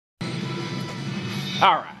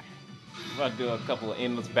Alright. I'm about to do a couple of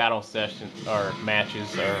endless battle sessions or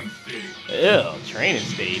matches or training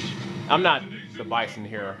stage. I'm not the Bison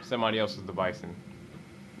here. Somebody else is the Bison.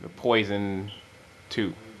 The Poison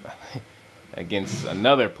 2 against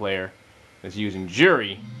another player that's using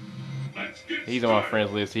Jury. He's on my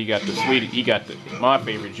friends list. He got the sweet. He got my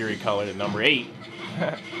favorite Jury color, the number 8.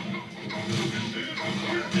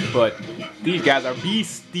 But these guys are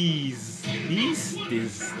beasties.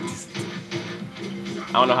 Beasties.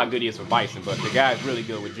 I don't know how good he is for Bison, but the guy's really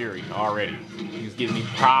good with Jury already. He's giving me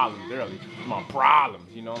problems early. Come on,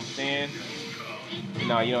 problems. You know what I'm saying?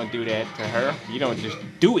 No, you don't do that to her. You don't just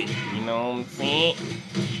do it. You know what I'm saying?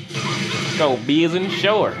 Go, Beason,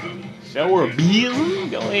 show her. Show her Beason.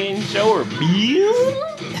 Go ahead and show her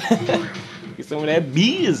Beason. Get some of that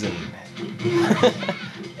Beason.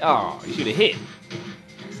 Oh, you should have hit.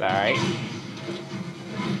 It's alright.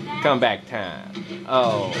 Comeback time.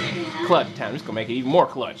 Oh, clutch time. I'm just gonna make it even more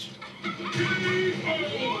clutch.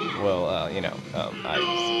 Well, you know,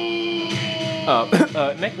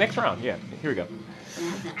 next round. Yeah, here we go.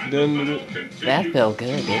 That felt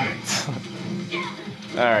good, didn't it?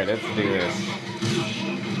 All right, let's do this.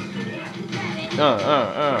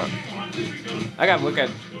 I gotta look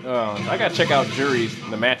at. I gotta check out Jury's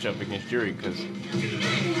the matchup against Jury because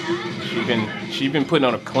she's been putting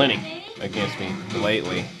on a clinic against me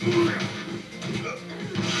lately.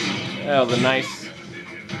 That was a nice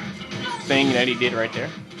thing that he did right there.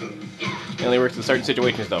 It only works in certain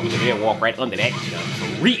situations though, because he'll walk right under that jump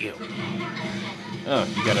for real.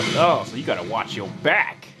 So you gotta watch your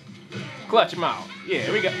back. Clutch him out. Yeah,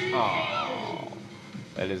 here we go. Oh,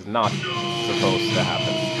 that is not supposed to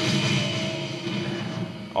happen.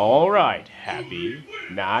 All right, happy,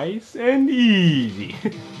 nice, and easy.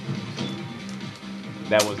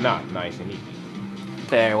 That was not nice and easy.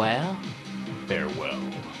 Farewell. Farewell.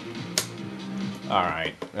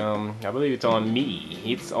 Alright, I believe it's on me.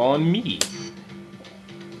 It's on me.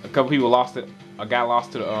 A couple people lost it. A guy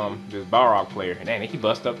lost to this Balrog player. And dang, he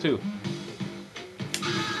bust up too.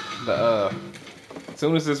 But as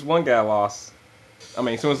soon as this one guy lost,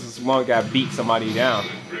 as soon as this one guy beat somebody down,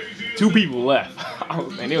 2 people left.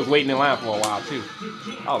 And they was waiting in line for a while too.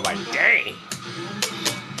 I was like, dang.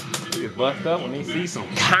 They just bust up when they see some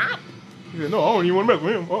cop. He said, no, I don't even want to mess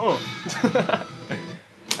with him.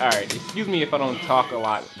 Alright, excuse me if I don't talk a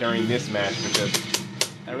lot during this match because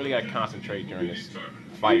I really gotta concentrate during this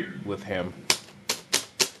fight with him.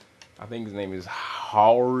 I think his name is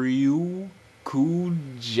Haru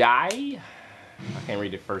Kujai. I can't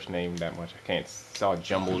read the first name that much. I can't. It's all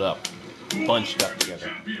jumbled up, bunched up together.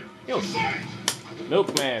 You'll see.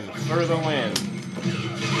 Milkman, further win.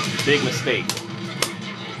 Big mistake.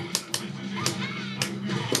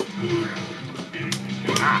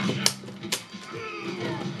 Ah.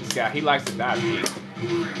 This guy, he likes to dive deep.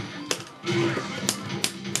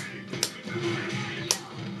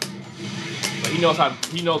 But he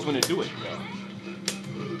knows when to do it, though.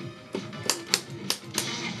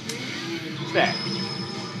 What's that?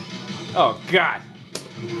 Oh God.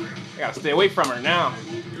 I gotta stay away from her now.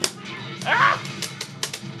 Ah!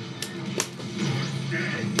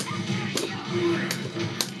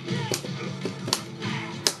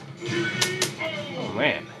 Oh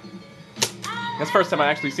man. That's the first time I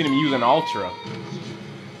actually seen him use an Ultra,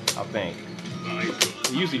 I think.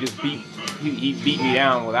 He usually just he beat me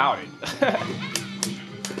down without it.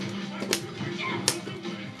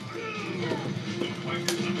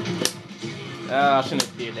 I shouldn't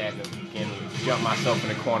have did that to begin with. Jump myself in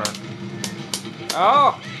the corner.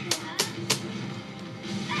 Oh!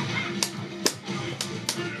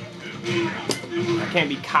 I can't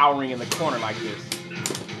be cowering in the corner like this.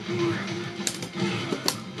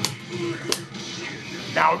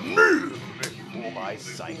 Now move before my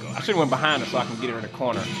cycle. I should have went behind her so I can get her in the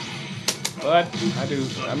corner. But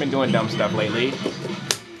I've been doing dumb stuff lately.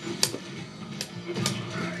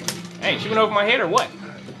 Hey, she went over my head or what?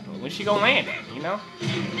 When's she gonna land at, you know?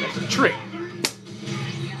 That's a trick.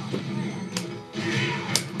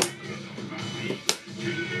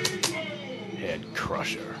 Head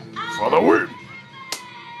crusher for the win.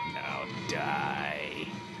 Now die.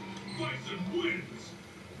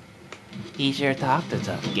 He sure talked a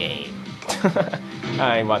tough game.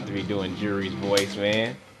 I ain't about to be doing Jury's voice,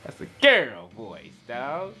 man. That's a girl voice,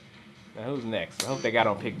 dog. Now who's next? I hope that guy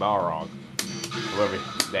don't pick Balrog. Whoever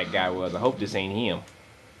that guy was. I hope this ain't him.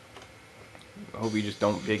 I hope he just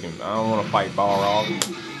don't pick him. I don't want to fight Balrog.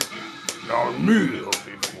 Now kneel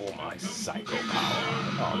before my psycho power.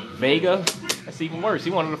 Oh, Vega? That's even worse.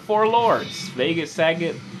 He one of the 4 lords. Vega,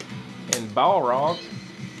 Sagat, and Balrog.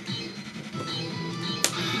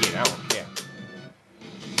 Yeah, that one. Yeah.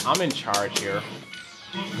 I'm in charge here.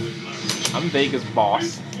 I'm Vega's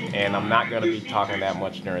boss, and I'm not gonna be talking that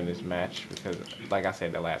much during this match because, like I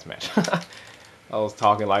said, the last match, I was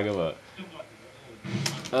talking like a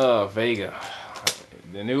Vega,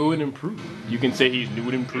 the new and improved. You can say he's new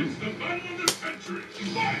and improved.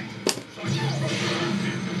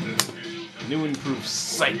 New and improved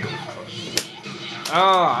Psycho.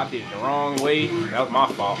 Oh, I did it the wrong way. That was my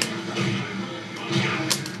fault.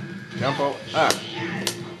 Jump over.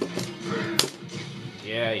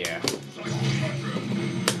 Yeah.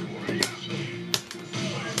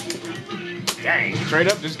 Dang,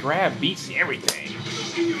 straight up just grab beats everything.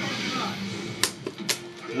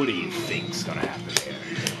 What do you think's gonna happen here?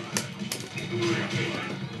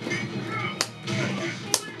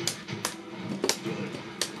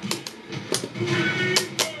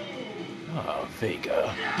 Ah,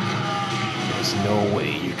 Vega. There's no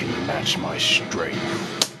way you can match my strength.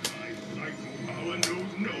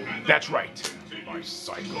 That's right. My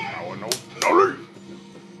psycho power knows no.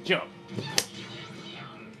 Jump.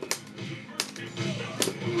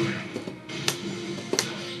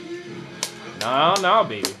 No,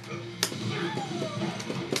 baby.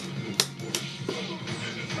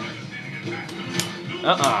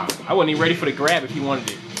 I wasn't even ready for the grab if he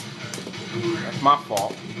wanted it. That's my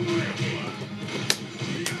fault.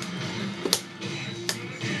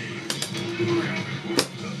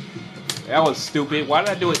 That was stupid. Why did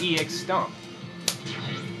I do an EX stomp?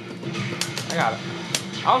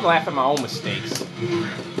 I was laughing at my own mistakes.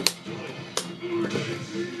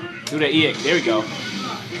 Do the EX. There we go.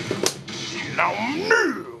 No.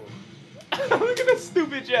 Look at this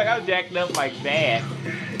stupid jack. I was jacked up like that.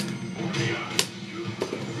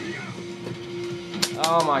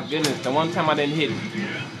 Oh my goodness. The one time I didn't hit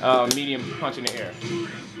medium punch in the air.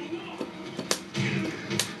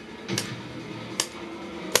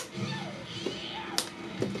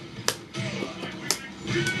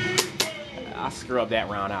 I scrubbed that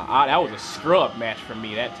round out. That was a scrub match for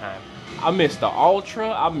me that time. I missed the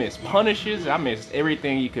ultra, I missed punishes, I missed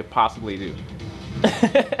everything you could possibly do.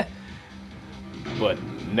 But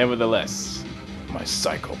nevertheless, my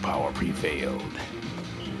psycho power prevailed.